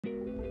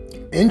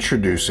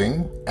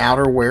Introducing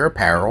outerwear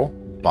apparel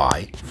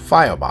by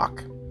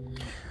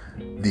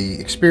FIOBOC. The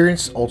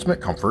experienced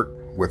ultimate comfort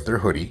with their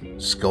hoodie,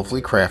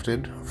 skillfully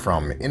crafted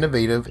from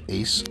innovative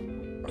ACE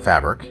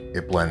fabric.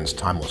 It blends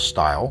timeless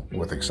style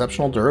with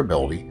exceptional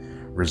durability,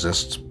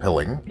 resists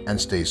pilling,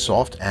 and stays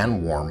soft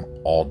and warm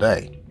all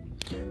day.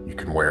 You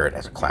can wear it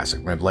as a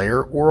classic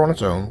mid-layer or on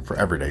its own for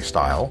everyday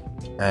style,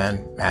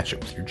 and match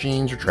it with your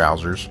jeans or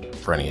trousers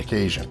for any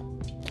occasion.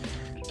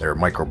 They're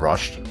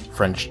micro-brushed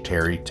French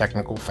terry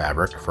technical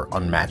fabric for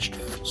unmatched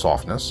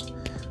softness,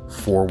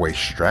 4-way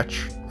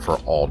stretch for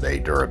all-day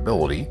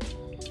durability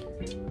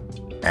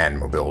and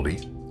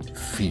mobility,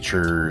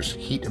 features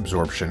heat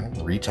absorption,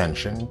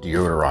 retention,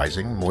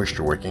 deodorizing,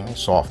 moisture-wicking,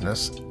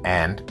 softness,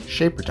 and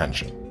shape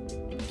retention.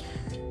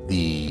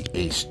 The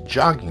ACE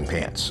jogging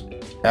pants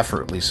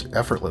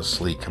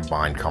effortlessly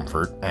combine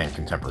comfort and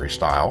contemporary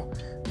style,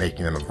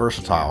 making them a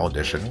versatile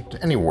addition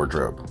to any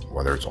wardrobe,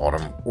 whether it's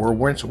autumn or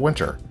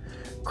winter.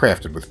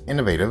 Crafted with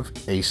innovative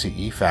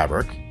ACE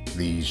fabric,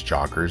 these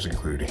joggers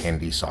include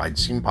handy side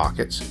seam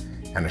pockets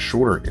and a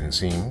shorter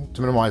inseam to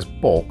minimize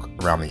bulk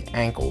around the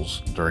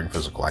ankles during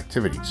physical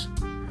activities.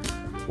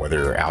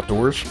 Whether you're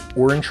outdoors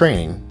or in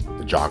training,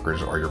 the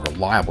joggers are your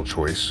reliable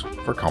choice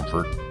for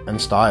comfort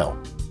and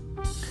style.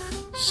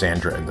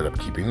 Sandra ended up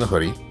keeping the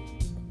hoodie.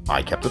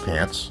 I kept the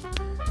pants.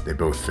 They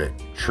both fit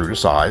true to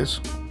size,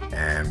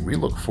 and we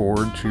look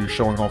forward to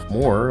showing off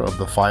more of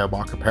the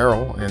FIOBOC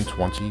apparel in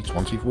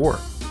 2024.